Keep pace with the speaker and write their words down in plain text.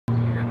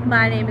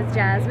My name is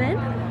Jasmine.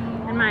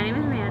 And my name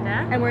is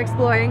Amanda. And we're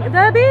exploring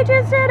the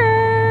beaches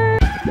today.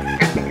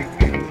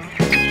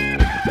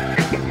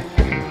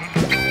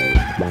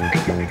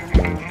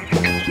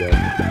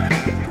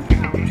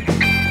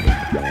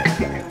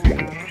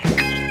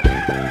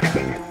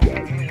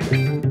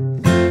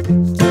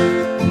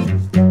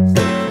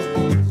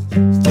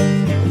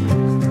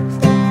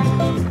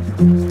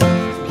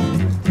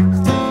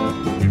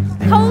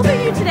 How old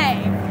are you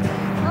today?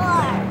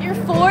 4. You're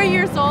 4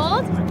 years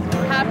old?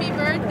 Happy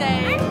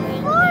birthday.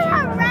 I'm 4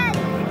 already.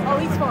 Oh,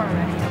 he's 4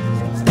 already.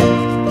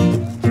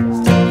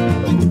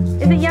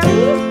 Is it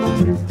yummy?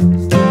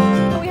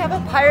 We have a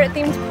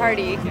pirate-themed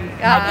party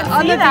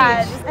on the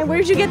beach. And where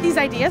did you get these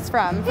ideas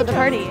from for the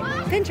party?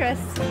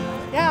 Pinterest.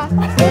 Yeah.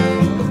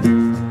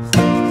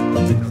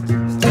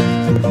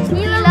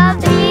 We love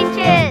the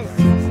beaches.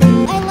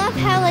 I love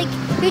how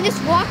you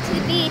just walk to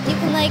the beach. You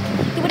can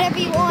do whatever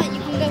you want. You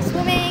can go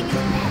swimming.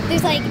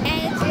 There's eggs, you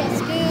got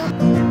scoop.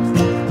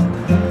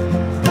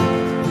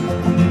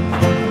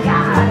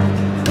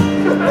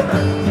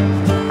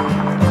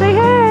 Say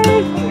hey!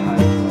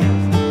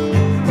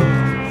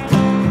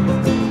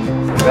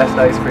 Best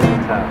ice cream in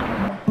town.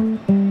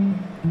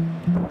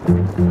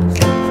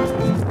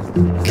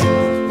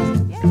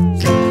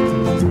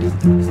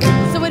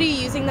 So what are you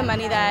using the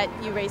money that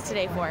you raised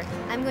today for?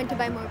 I'm going to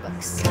buy more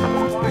books.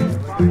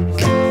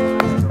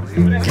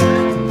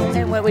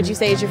 And what would you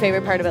say is your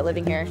favorite part about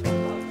living here?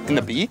 In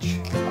the beach?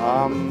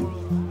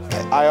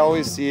 I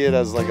always see it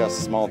as a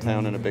small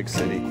town in a big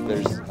city.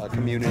 There's a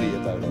community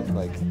about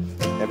it.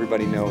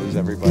 Everybody knows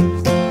everybody.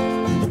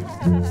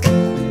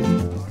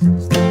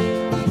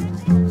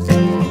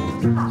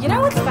 You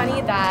know what's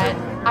funny that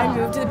I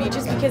moved to the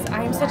beaches because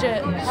I'm such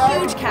a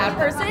huge cat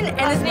person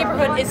and this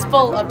neighborhood is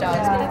full of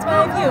dogs, but that's why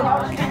I have you.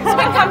 So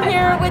we come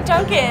here with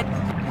Junket.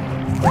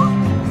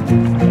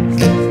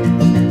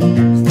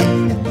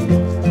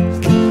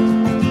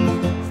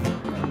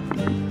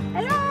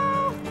 Hello!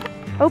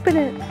 Open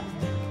it.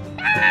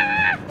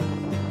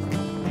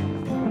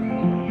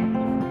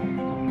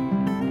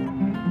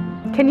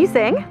 Can you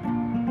sing?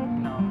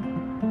 No.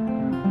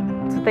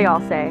 That's what they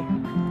all say.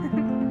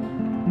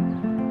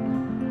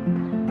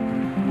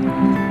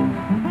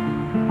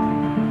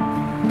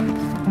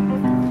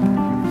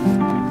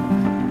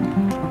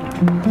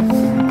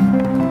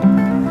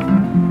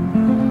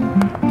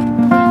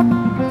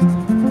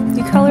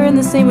 You color in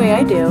the same way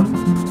I do.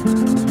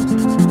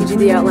 You do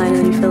the outline and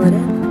then you fill it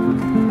in.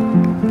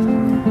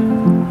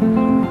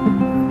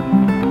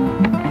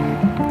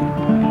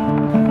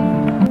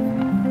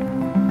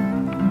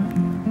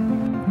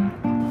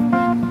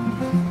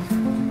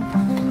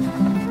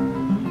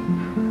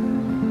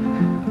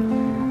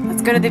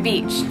 Let's go to the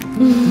beach.